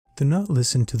Do not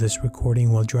listen to this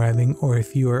recording while driving or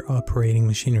if you are operating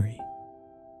machinery.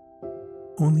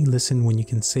 Only listen when you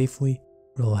can safely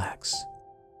relax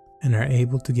and are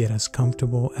able to get as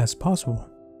comfortable as possible.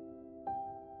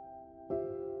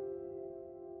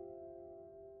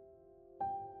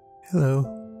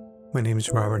 Hello, my name is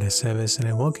Robert Aceves and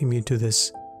I welcome you to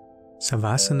this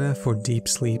Savasana for deep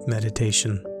sleep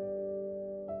meditation.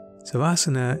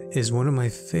 Savasana is one of my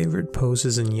favorite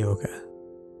poses in yoga,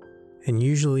 and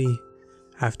usually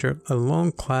after a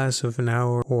long class of an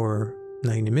hour or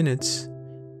 90 minutes,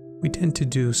 we tend to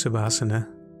do Savasana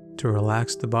to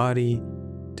relax the body,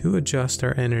 to adjust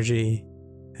our energy,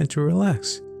 and to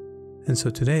relax. And so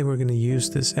today we're going to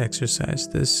use this exercise,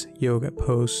 this yoga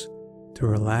pose, to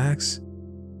relax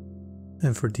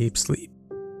and for deep sleep.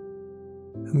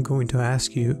 I'm going to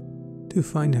ask you to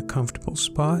find a comfortable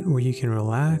spot where you can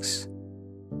relax,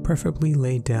 preferably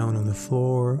lay down on the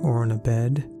floor or on a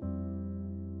bed,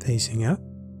 facing up,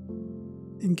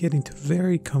 and get into a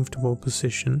very comfortable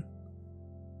position,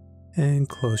 and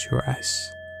close your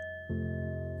eyes.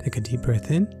 Take a deep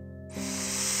breath in,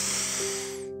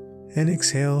 and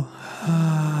exhale.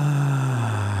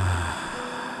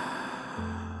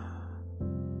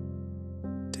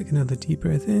 Take another deep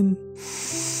breath in.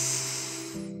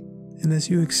 And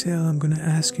as you exhale, I'm going to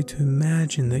ask you to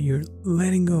imagine that you're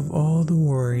letting go of all the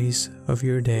worries of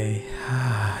your day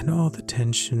and all the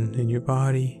tension in your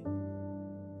body,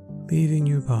 leaving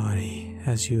your body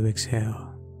as you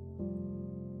exhale.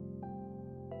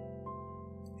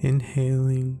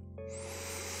 Inhaling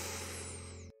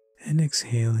and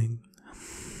exhaling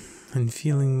and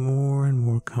feeling more and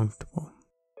more comfortable.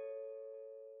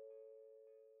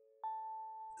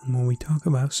 And when we talk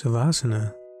about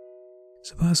Savasana,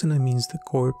 Savasana means the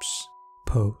corpse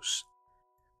pose,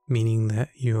 meaning that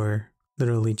you're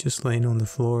literally just laying on the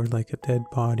floor like a dead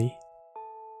body,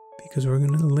 because we're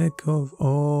going to let go of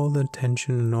all the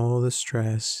tension and all the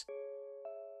stress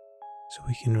so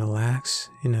we can relax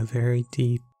in a very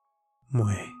deep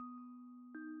way.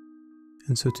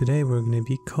 And so today we're going to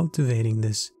be cultivating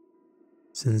this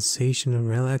sensation of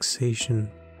relaxation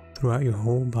throughout your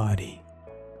whole body.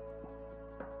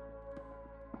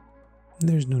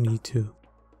 There's no need to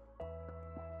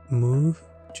move,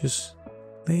 just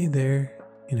lay there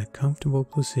in a comfortable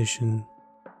position,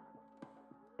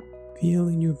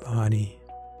 feeling your body,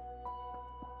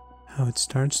 how it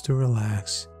starts to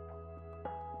relax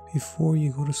before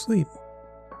you go to sleep.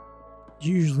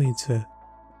 Usually it's a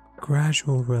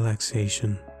gradual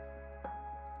relaxation,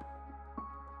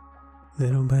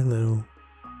 little by little,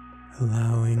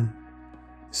 allowing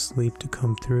sleep to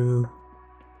come through.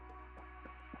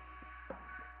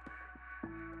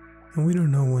 And we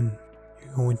don't know when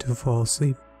you're going to fall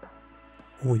asleep.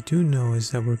 What we do know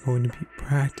is that we're going to be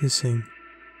practicing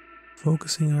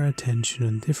focusing our attention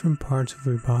on different parts of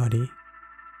your body.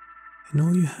 And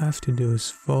all you have to do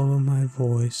is follow my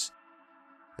voice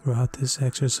throughout this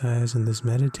exercise and this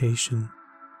meditation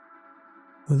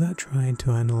without trying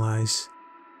to analyze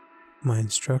my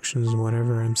instructions,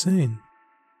 whatever I'm saying.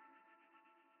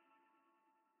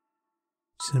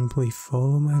 Simply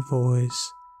follow my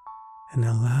voice and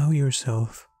allow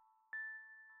yourself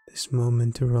this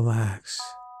moment to relax,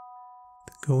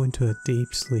 to go into a deep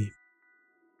sleep.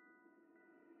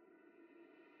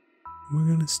 We're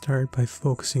going to start by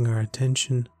focusing our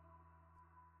attention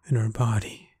in our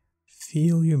body.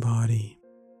 Feel your body.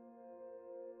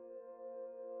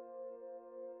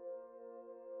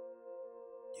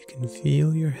 You can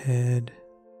feel your head,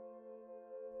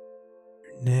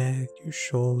 your neck, your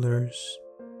shoulders,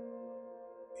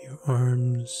 your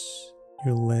arms,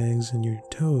 your legs, and your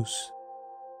toes.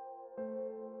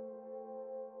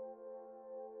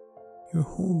 Your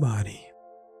whole body.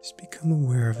 Just become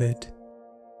aware of it.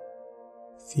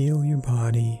 Feel your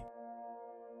body.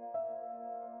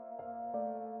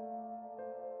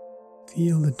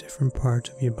 Feel the different parts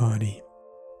of your body.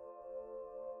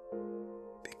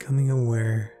 Becoming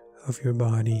aware of your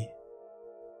body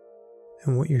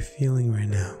and what you're feeling right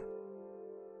now.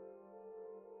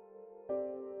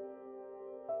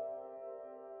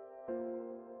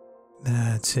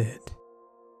 That's it.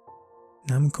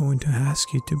 Now I'm going to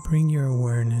ask you to bring your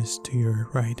awareness to your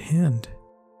right hand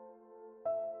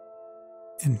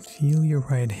and feel your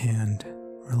right hand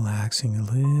relaxing a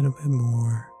little bit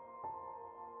more.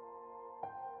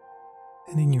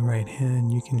 And in your right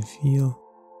hand you can feel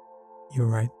your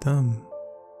right thumb,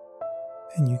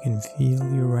 and you can feel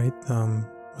your right thumb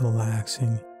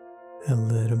relaxing a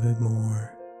little bit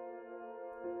more.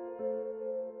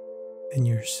 And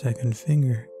your second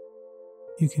finger,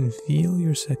 you can feel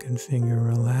your second finger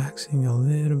relaxing a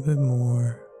little bit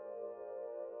more.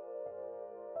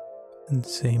 And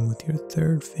same with your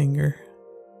third finger.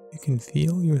 You can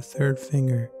feel your third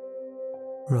finger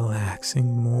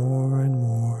relaxing more and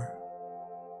more.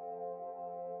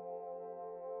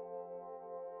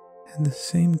 And the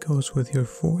same goes with your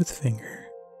fourth finger.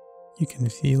 You can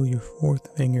feel your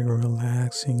fourth finger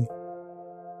relaxing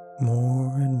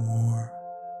more and more.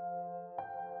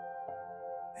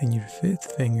 And your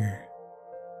fifth finger,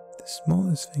 the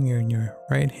smallest finger in your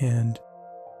right hand,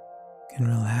 can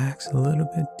relax a little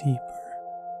bit deeper.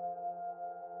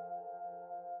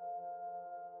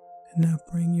 And now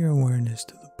bring your awareness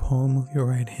to the palm of your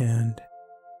right hand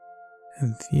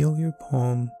and feel your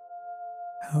palm,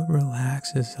 how it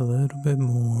relaxes a little bit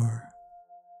more.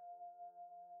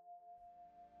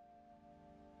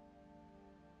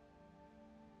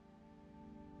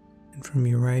 And from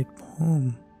your right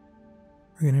palm,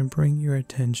 we're going to bring your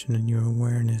attention and your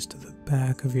awareness to the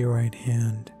back of your right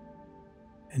hand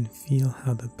and feel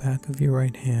how the back of your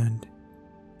right hand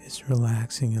is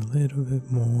relaxing a little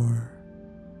bit more.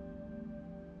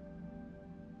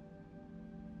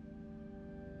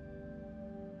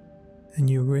 And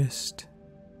your wrist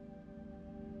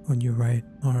on your right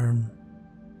arm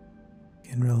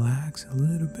can relax a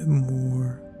little bit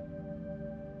more.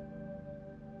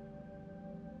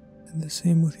 And the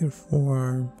same with your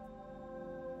forearm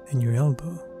and your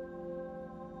elbow.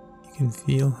 You can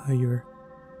feel how your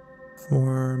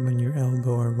forearm and your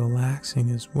elbow are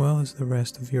relaxing as well as the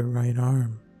rest of your right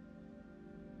arm.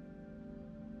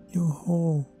 Your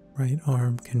whole right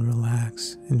arm can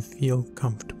relax and feel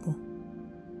comfortable,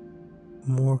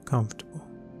 more comfortable.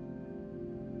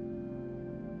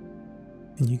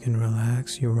 And you can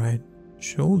relax your right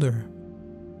shoulder,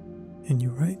 and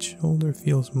your right shoulder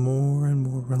feels more and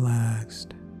more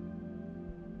relaxed.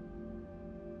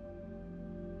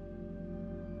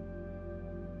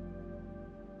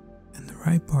 And the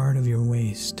right part of your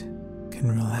waist can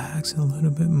relax a little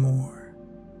bit more,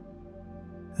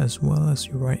 as well as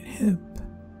your right hip.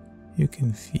 You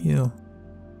can feel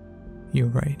your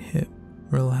right hip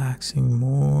relaxing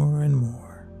more and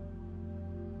more.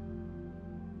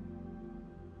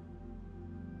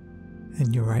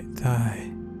 And your right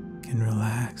thigh can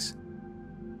relax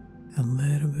a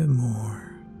little bit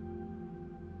more.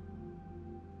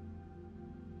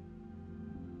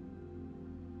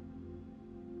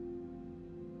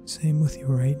 Same with your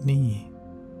right knee.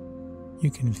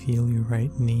 You can feel your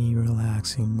right knee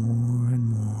relaxing more and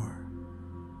more.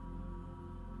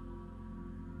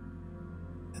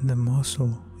 And the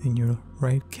muscle in your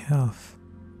right calf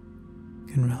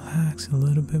can relax a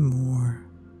little bit more,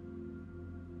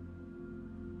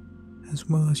 as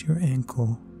well as your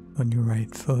ankle on your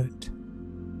right foot.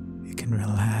 It can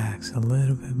relax a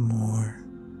little bit more.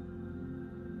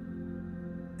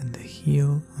 And the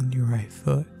heel on your right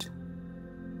foot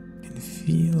can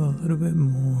feel a little bit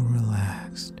more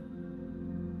relaxed.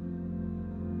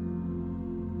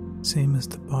 Same as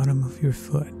the bottom of your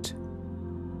foot.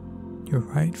 Your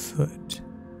right foot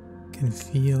can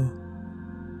feel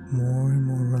more and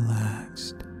more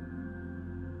relaxed.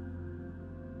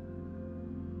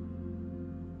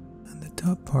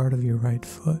 Top part of your right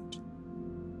foot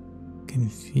can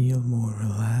feel more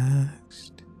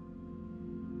relaxed.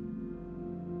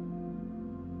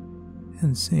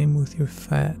 And same with your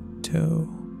fat toe,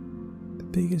 the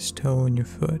biggest toe in your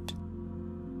foot.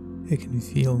 It can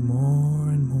feel more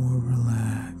and more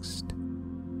relaxed.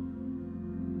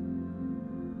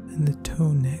 And the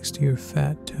toe next to your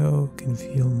fat toe can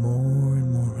feel more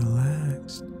and more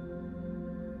relaxed.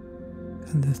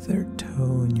 And the third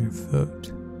toe in your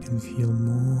foot can feel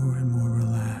more and more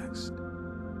relaxed.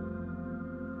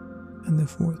 And the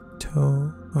fourth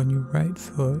toe on your right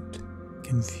foot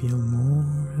can feel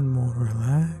more and more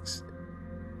relaxed,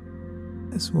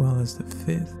 as well as the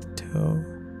fifth toe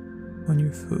on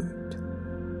your foot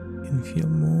can feel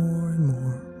more and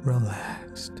more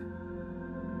relaxed.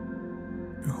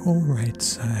 Your whole right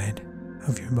side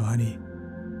of your body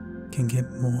can get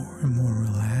more and more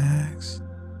relaxed.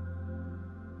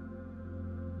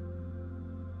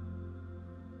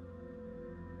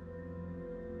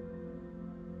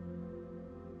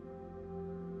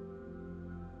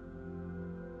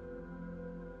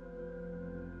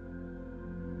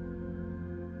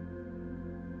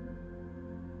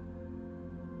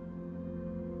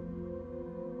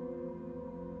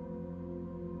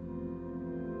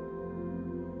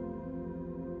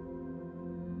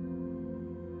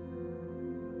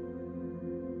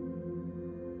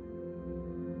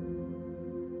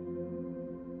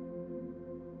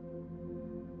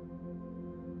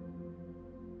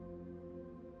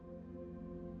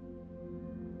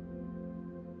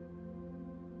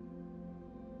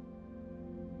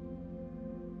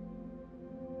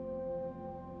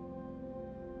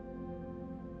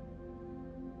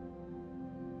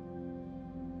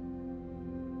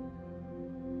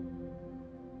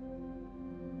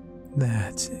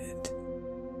 That's it.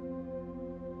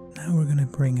 Now we're going to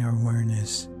bring our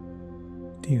awareness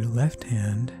to your left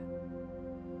hand.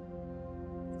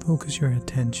 Focus your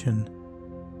attention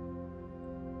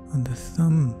on the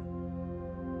thumb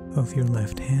of your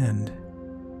left hand,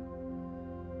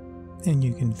 and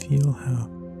you can feel how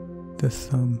the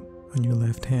thumb on your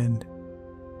left hand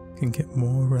can get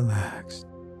more relaxed.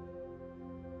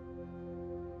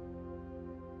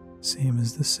 Same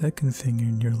as the second finger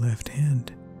in your left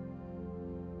hand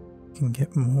can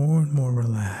get more and more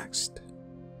relaxed.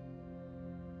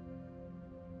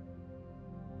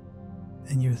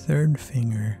 And your third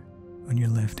finger on your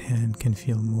left hand can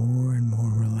feel more and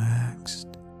more relaxed,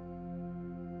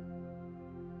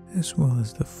 as well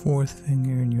as the fourth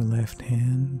finger in your left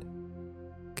hand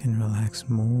can relax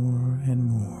more and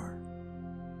more.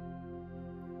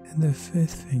 And the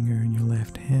fifth finger in your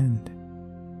left hand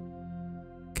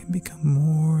can become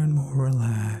more and more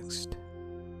relaxed,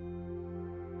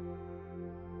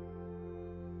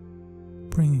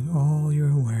 bringing all your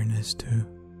awareness to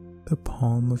the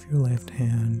palm of your left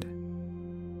hand,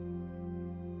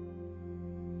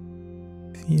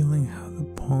 feeling how the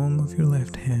palm of your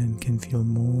left hand can feel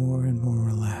more and more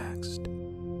relaxed,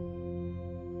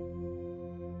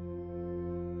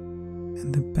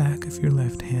 and the back of your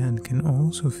left hand can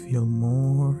also feel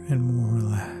more and more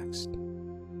relaxed,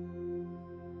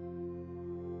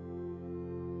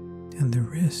 and the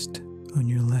wrist on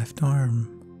your left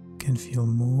arm can feel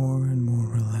more and more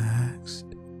relaxed,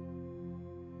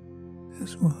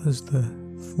 as well as the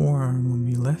forearm on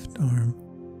your left arm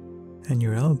and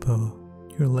your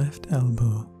left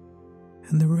elbow,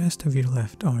 and the rest of your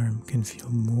left arm can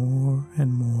feel more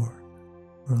and more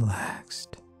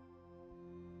relaxed.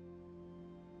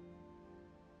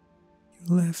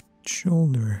 Your left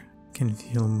shoulder can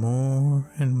feel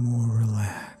more and more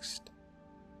relaxed,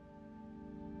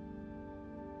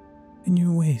 and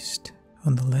your waist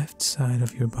on the left side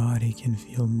of your body can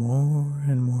feel more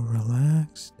and more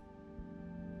relaxed,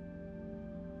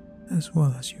 as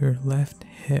well as your left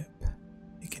hip.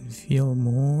 It can feel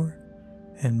more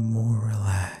and more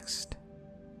relaxed,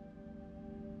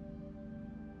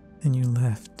 and your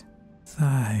left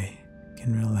thigh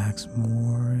can relax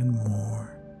more and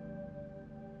more,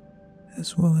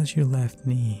 as well as your left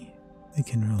knee. It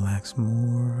can relax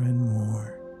more and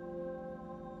more,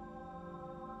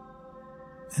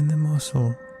 and the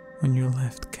muscle on your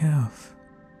left calf,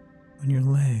 on your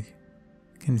leg,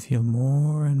 can feel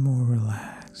more and more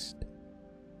relaxed.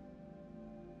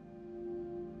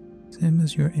 Same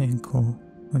as your ankle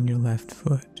on your left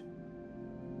foot,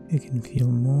 it can feel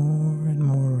more and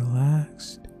more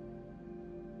relaxed,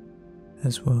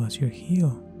 as well as your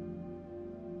heel.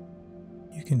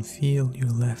 You can feel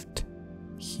your left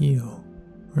heel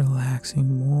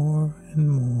relaxing more and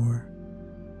more,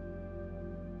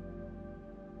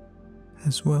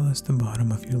 as well as the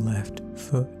bottom of your left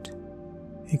foot.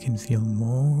 It can feel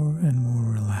more and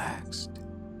more relaxed,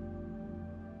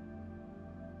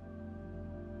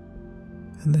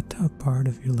 and the top part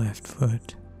of your left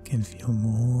foot can feel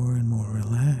more and more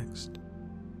relaxed,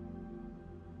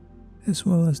 as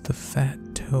well as the fat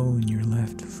toe in your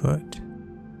left foot.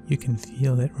 You can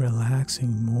feel it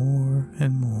relaxing more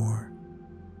and more,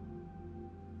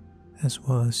 as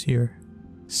well as your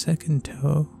second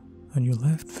toe on your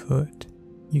left foot.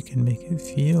 You can make it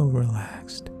feel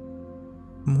relaxed,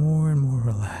 more and more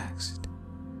relaxed.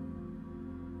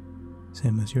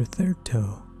 Same as your third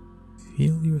toe.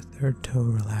 Feel your third toe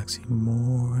relaxing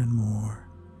more and more.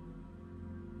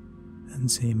 And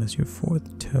same as your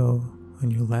fourth toe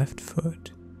on your left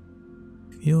foot.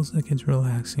 Feels like it's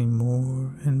relaxing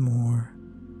more and more.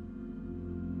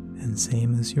 And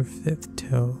same as your fifth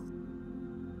toe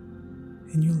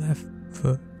in your left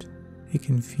foot. It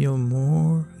can feel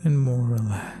more and more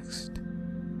relaxed.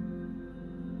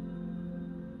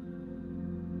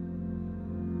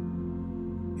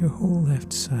 Your whole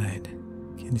left side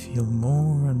can feel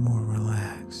more and more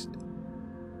relaxed.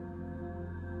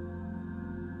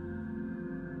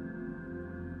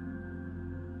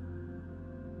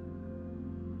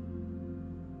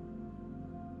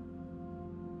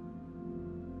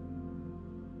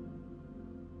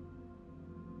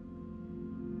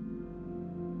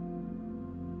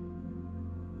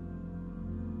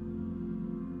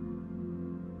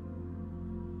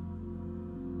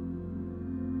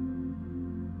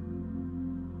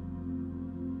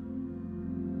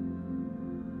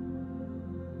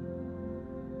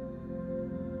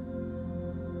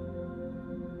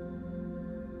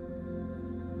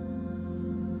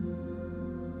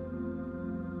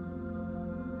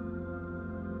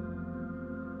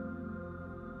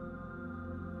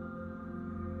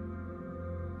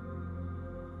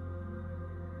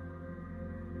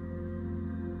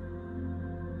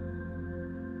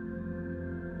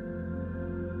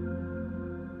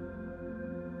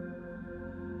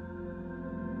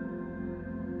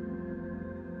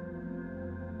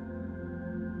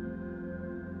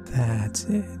 That's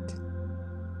it.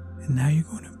 And now you're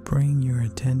going to bring your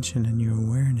attention and your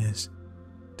awareness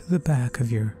to the back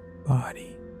of your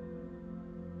body.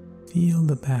 Feel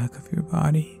the back of your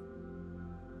body,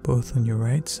 both on your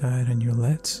right side and your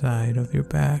left side of your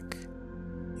back.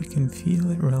 You can feel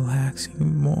it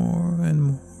relaxing more and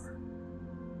more.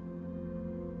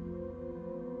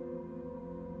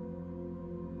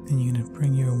 And you're going to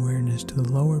bring your awareness to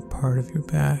the lower part of your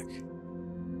back,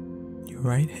 your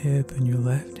right hip and your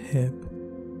left hip,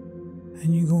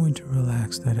 and you're going to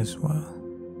relax that as well.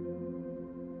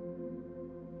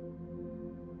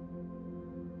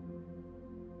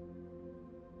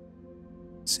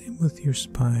 Same with your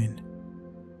spine.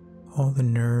 All the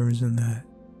nerves in that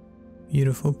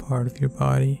beautiful part of your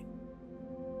body,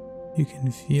 you can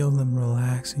feel them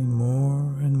relaxing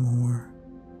more and more.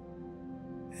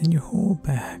 And your whole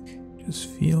back just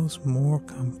feels more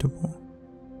comfortable.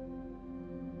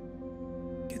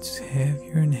 It gets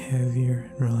heavier and heavier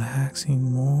and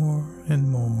relaxing more and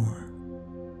more.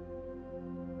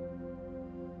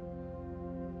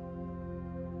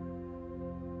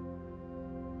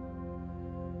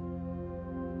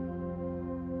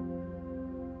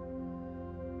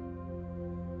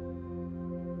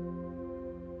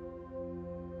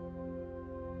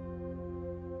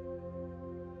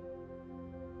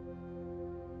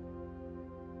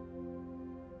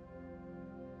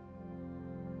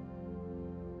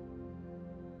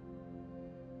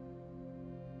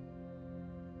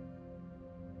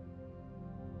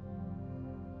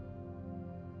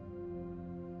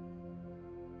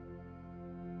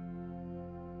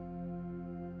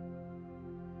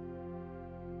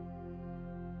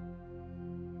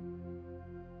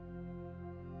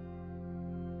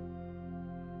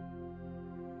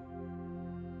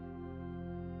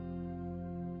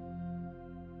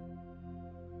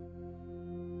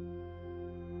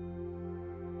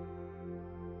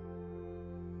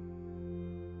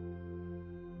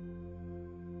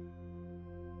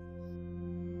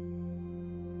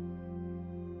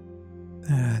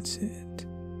 That's it.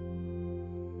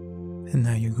 And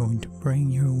now you're going to bring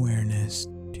your awareness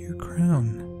to your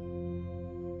crown.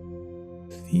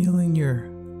 Feeling your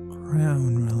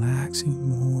crown relaxing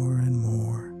more and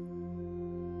more,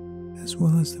 as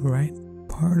well as the right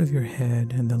part of your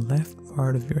head and the left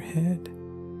part of your head,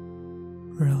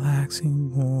 relaxing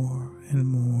more and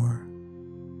more.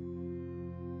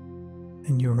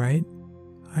 And your right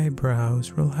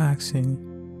eyebrows relaxing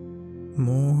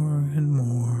more and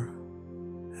more,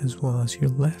 as well as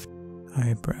your left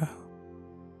eyebrow.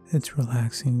 It's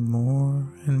relaxing more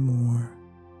and more.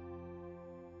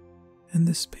 And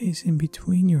the space in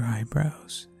between your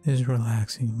eyebrows is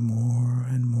relaxing more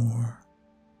and more.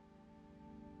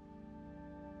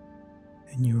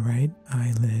 And your right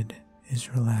eyelid is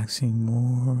relaxing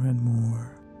more and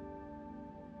more,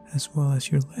 as well as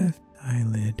your left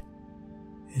eyelid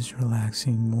is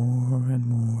relaxing more and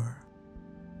more.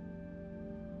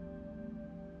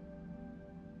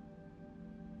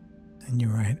 And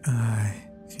your right eye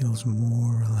feels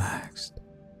more relaxed.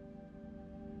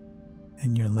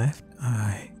 And your left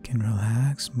eye can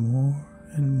relax more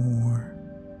and more,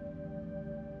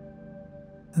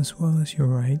 as well as your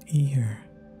right ear.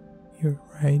 Your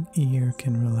right ear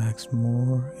can relax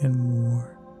more and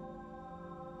more,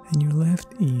 and your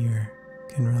left ear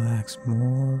can relax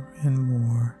more and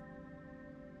more.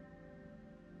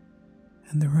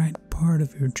 And the right part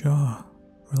of your jaw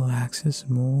relaxes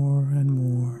more and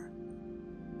more,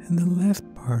 and the left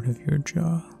part of your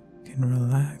jaw can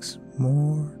relax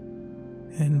more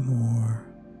and more.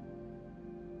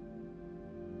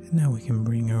 And now we can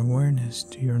bring our awareness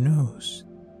to your nose.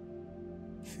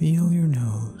 Feel your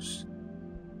nose,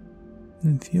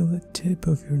 and feel the tip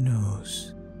of your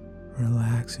nose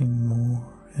relaxing more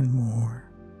and more.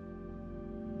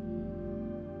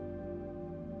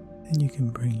 And you can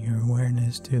bring your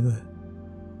awareness to the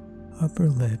upper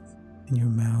lip in your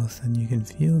mouth, and you can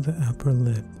feel the upper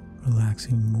lip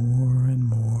relaxing more and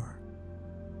more.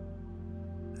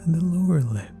 And the lower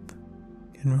lip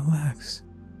can relax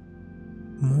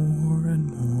more and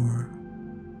more.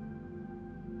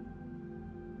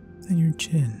 And your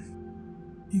chin,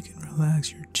 you can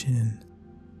relax your chin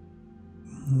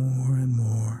more and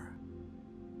more,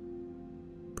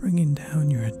 bringing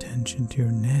down your attention to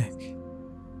your neck,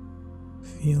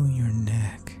 feeling your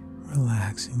neck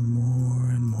relaxing more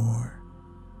and more,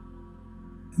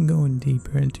 and going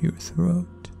deeper into your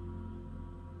throat.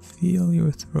 Feel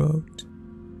your throat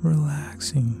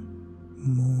relaxing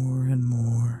more and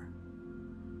more.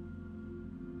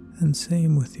 And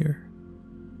same with your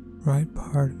right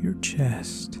part of your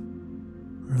chest,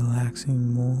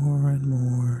 relaxing more and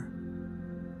more.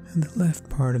 And the left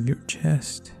part of your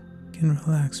chest can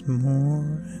relax more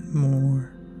and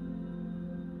more.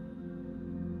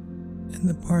 And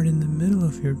the part in the middle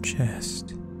of your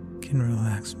chest can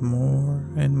relax more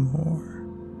and more.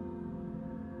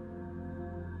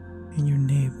 And your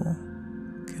navel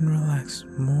can relax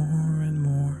more and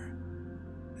more,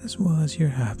 as well as your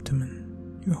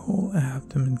abdomen. Your whole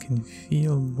abdomen can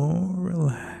feel more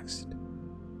relaxed.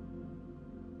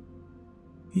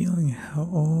 Feeling how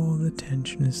all the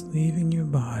tension is leaving your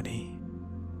body.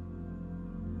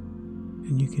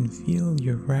 And you can feel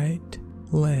your right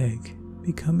leg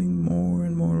becoming more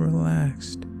and more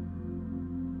relaxed,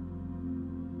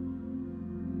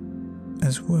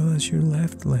 as well as your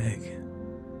left leg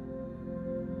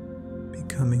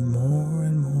becoming more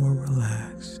and more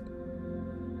relaxed.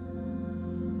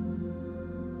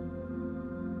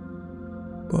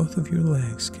 Both of your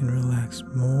legs can relax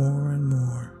more and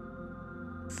more,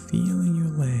 feeling your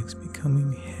legs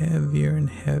becoming heavier and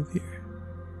heavier.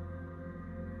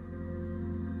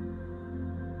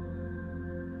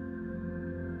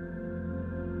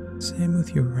 Same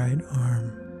with your right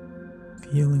arm,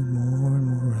 feeling more and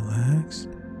more relaxed,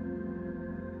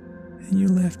 and your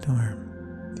left arm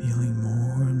feeling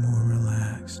more and more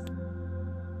relaxed.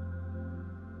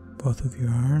 Both of your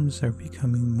arms are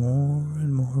becoming more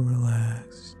and more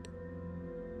relaxed,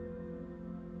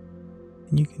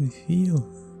 and you can feel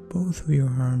both of your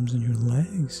arms and your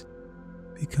legs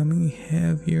becoming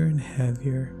heavier and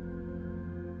heavier,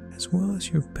 as well as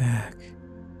your back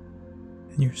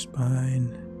and your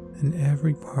spine and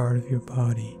every part of your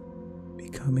body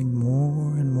becoming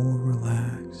more and more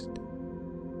relaxed.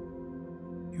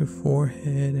 Your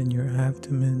forehead and your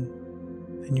abdomen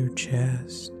and your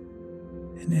chest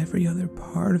and every other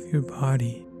part of your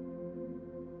body,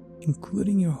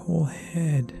 including your whole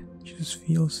head, just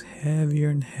feels heavier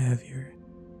and heavier.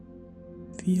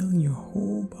 Feeling your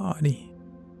whole body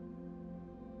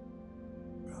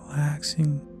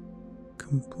relaxing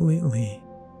completely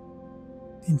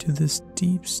into this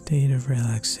deep state of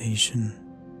relaxation.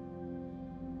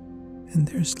 And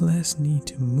there's less need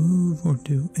to move or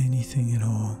do anything at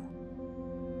all.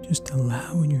 Just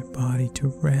allowing your body to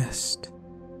rest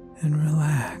and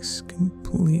relax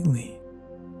completely.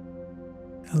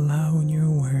 Allowing your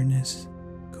awareness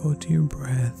go to your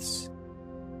breaths,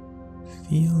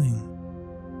 feeling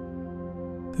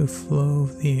the flow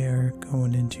of the air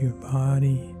going into your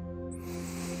body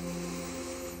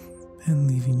and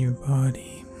leaving your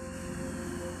body,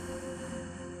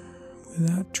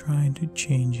 without trying to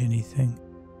change anything,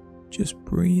 just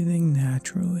breathing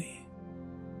naturally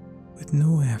with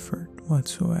no effort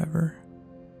whatsoever.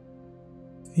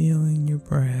 Feeling your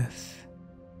breath,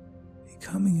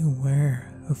 becoming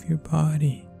aware of your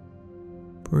body,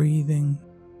 breathing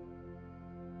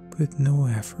with no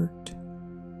effort,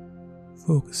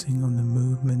 focusing on the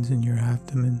movements in your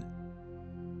abdomen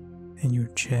and your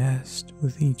chest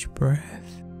with each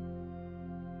breath,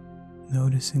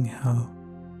 noticing how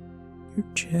your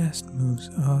chest moves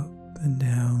up and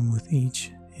down with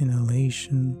each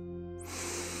inhalation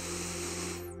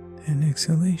and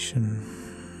exhalation.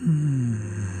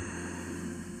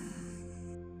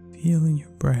 Feeling your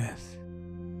breath,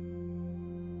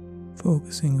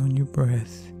 focusing on your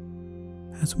breath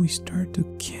as we start to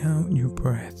count your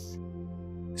breath,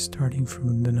 starting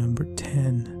from the number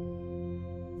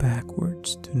 10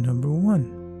 backwards to number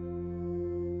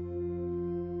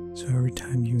 1. So every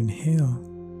time you inhale,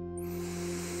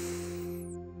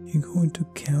 you're going to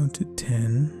count to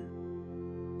 10,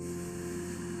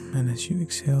 and as you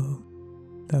exhale,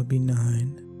 that'll be 9,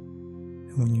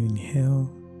 and when you inhale,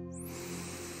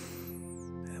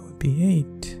 that would be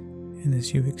 8, and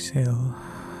as you exhale,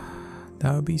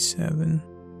 that would be 7,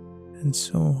 and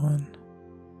so on.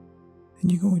 And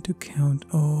you're going to count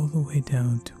all the way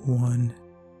down to 1,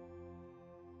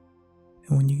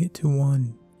 and when you get to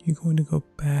 1, you're going to go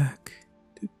back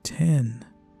to 10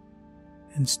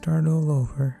 and start all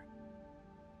over,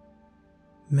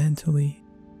 mentally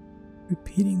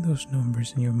repeating those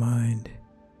numbers in your mind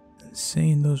and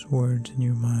saying those words in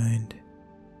your mind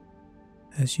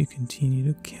as you continue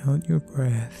to count your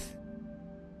breath,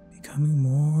 becoming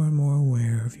more and more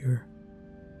aware of your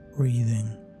breathing,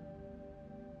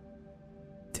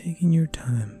 taking your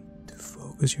time to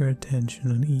focus your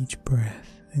attention on each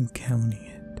breath and counting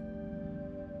it.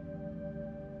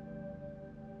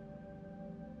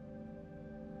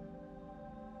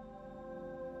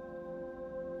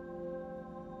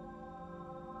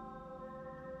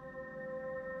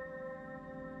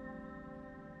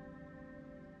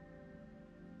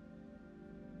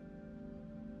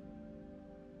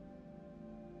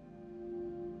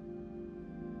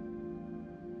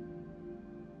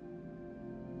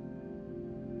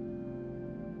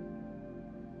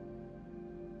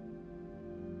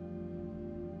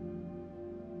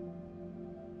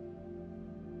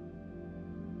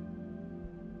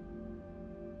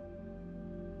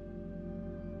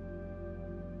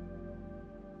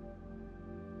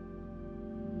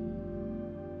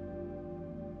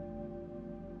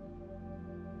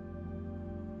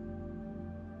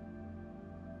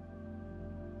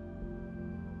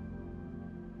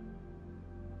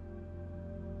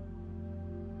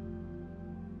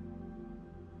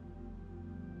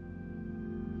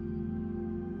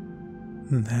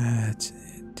 That's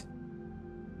it.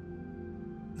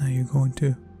 Now you're going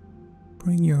to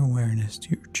bring your awareness to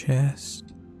your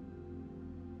chest.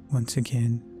 Once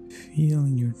again,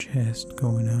 feeling your chest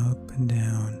going up and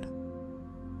down.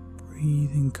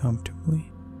 Breathing comfortably.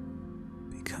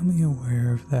 Becoming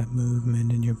aware of that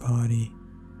movement in your body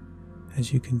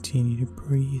as you continue to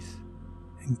breathe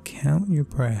and count your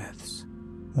breaths.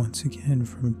 Once again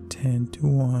from 10 to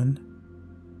 1.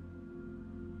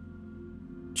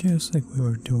 Just like we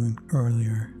were doing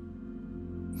earlier.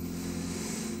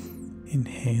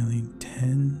 Inhaling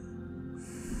 10,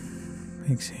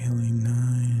 exhaling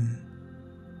 9,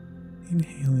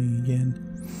 inhaling again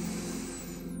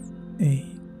 8,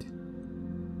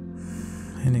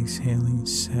 and exhaling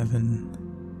 7,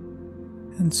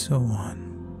 and so on.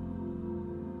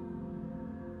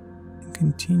 And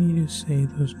continue to say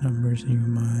those numbers in your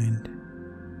mind,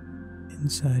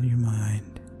 inside your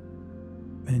mind,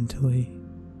 mentally,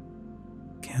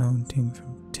 counting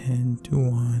from 10 to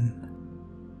 1.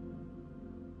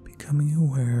 Becoming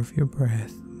aware of your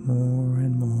breath more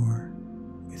and more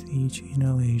with each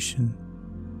inhalation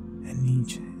and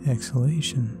each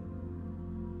exhalation.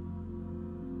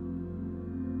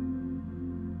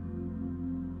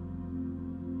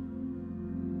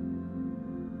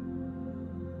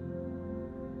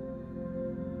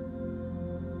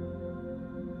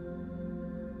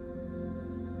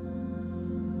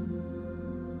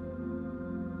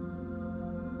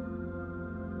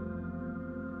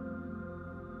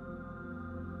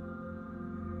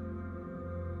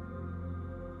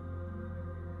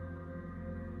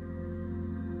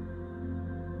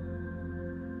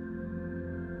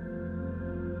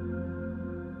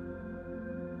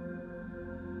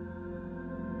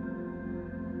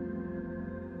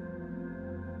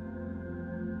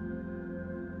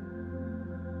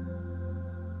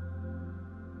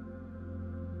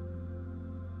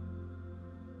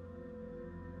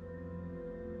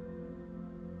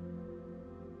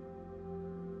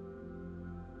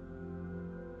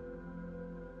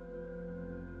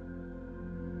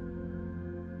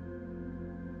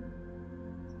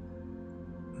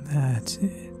 That's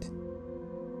it.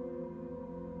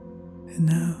 And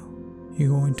now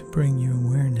you're going to bring your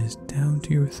awareness down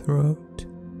to your throat.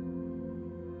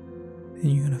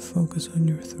 And you're going to focus on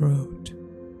your throat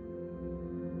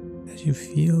as you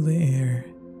feel the air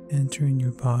entering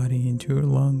your body into your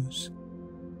lungs,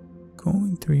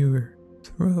 going through your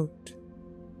throat,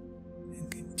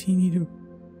 and continue to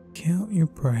count your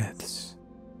breaths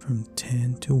from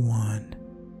 10 to 1,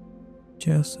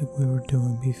 just like we were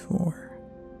doing before.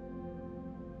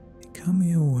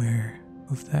 Becoming aware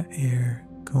of that air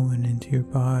going into your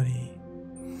body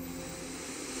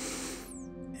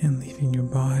and leaving your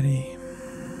body,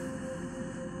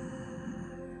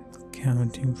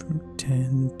 counting from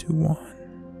 10 to 1.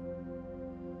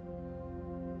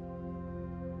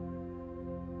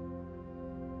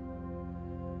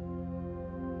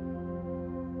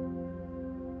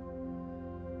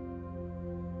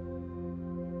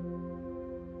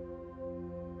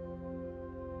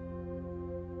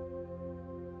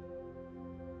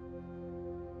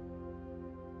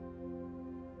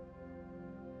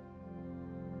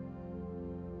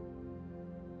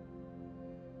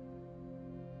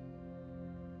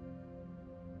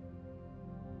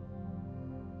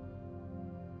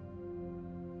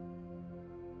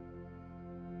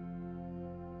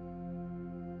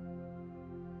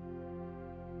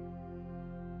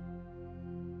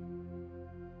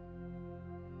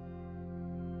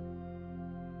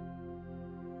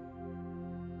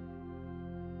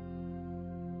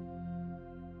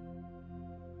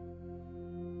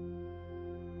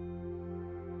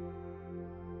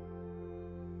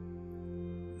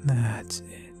 That's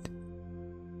it.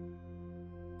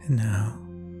 And now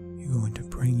you're going to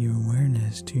bring your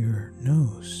awareness to your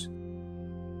nose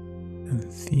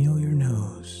and feel your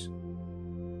nose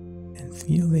and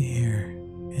feel the air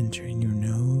entering your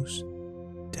nose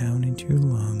down into your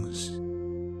lungs,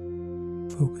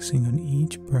 focusing on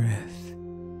each breath,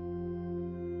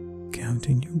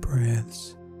 counting your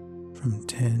breaths from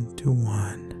 10 to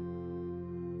 1,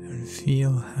 and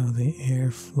feel how the air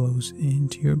flows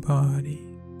into your body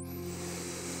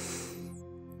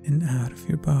and out of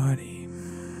your body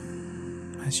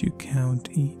as you count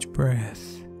each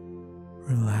breath,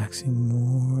 relaxing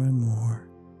more and more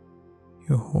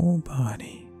your whole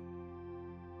body.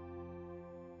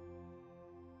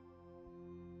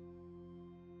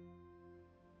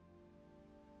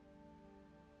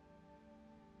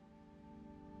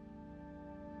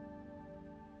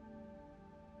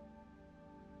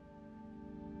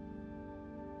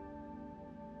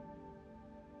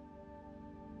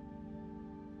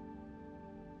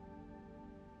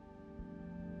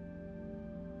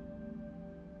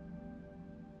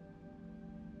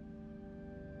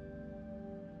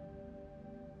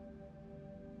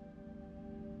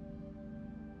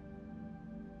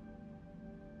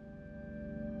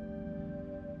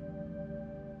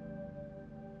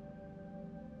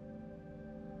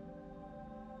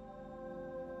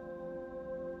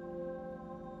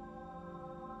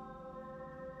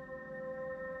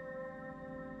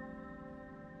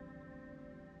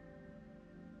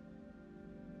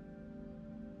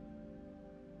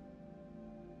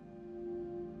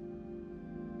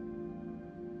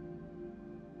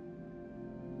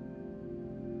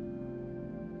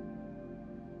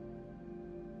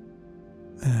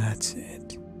 That's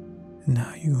it. And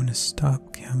now you're going to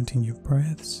stop counting your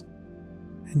breaths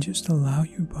and just allow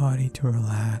your body to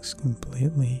relax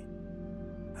completely.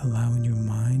 Allowing your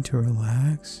mind to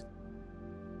relax.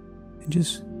 And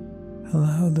just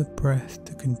allow the breath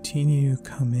to continue to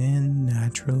come in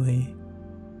naturally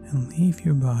and leave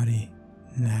your body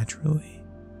naturally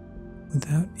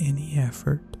without any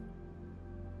effort.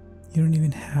 You don't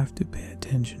even have to pay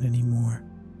attention anymore.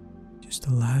 Just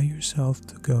allow yourself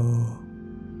to go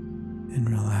and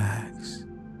relax,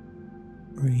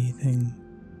 breathing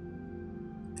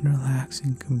and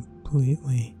relaxing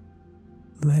completely,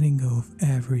 letting go of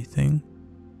everything,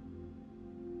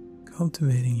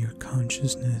 cultivating your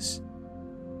consciousness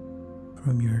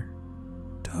from your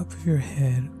top of your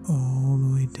head all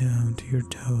the way down to your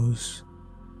toes,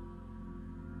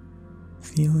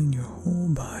 feeling your whole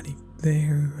body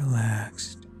very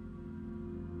relaxed,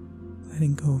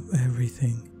 letting go of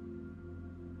everything,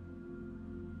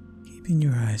 keeping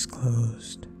your eyes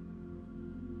closed.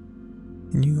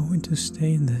 And you're going to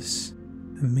stay in this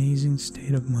amazing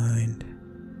state of mind,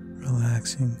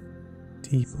 relaxing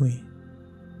deeply,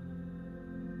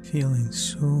 feeling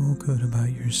so good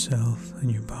about yourself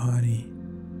and your body,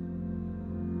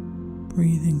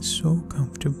 breathing so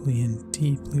comfortably and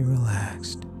deeply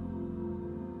relaxed,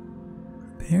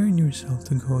 preparing yourself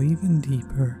to go even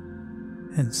deeper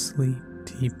and sleep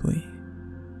deeply,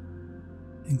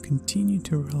 and continue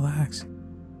to relax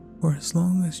for as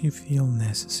long as you feel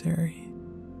necessary.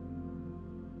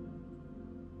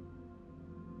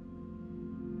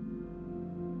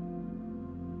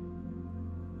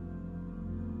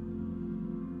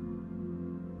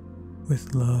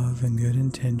 With love and good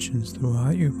intentions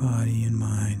throughout your body and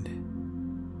mind,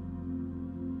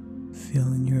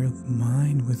 filling your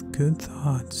mind with good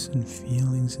thoughts and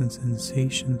feelings and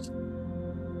sensations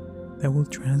that will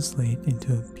translate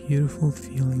into a beautiful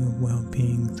feeling of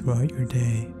well-being throughout your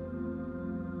day.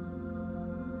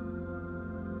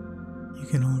 You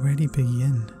can already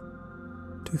begin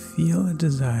to feel a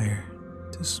desire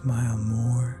to smile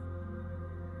more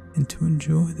and to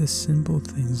enjoy the simple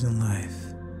things in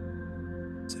life,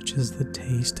 such as the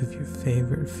taste of your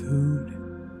favorite food,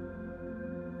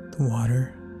 the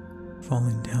water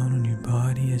falling down on your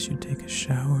body as you take a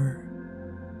shower,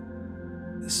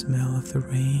 the smell of the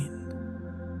rain,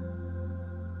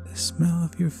 the smell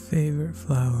of your favorite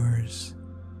flowers,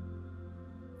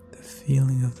 the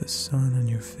feeling of the sun on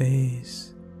your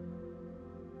face,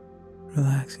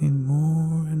 relaxing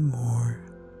more and more,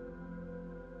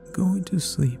 going to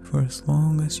sleep for as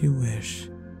long as you wish,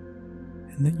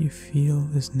 and that you feel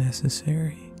is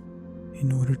necessary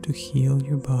in order to heal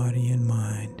your body and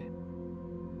mind.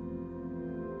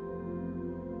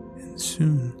 And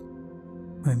soon,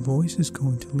 my voice is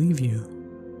going to leave you,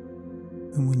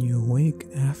 and when you awake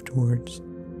afterwards,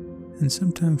 and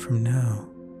sometime from now,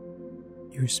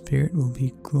 your spirit will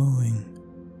be glowing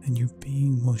and your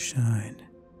being will shine.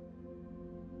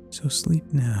 So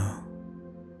sleep now,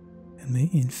 and may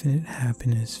infinite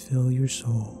happiness fill your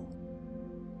soul.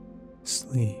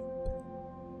 Sleep.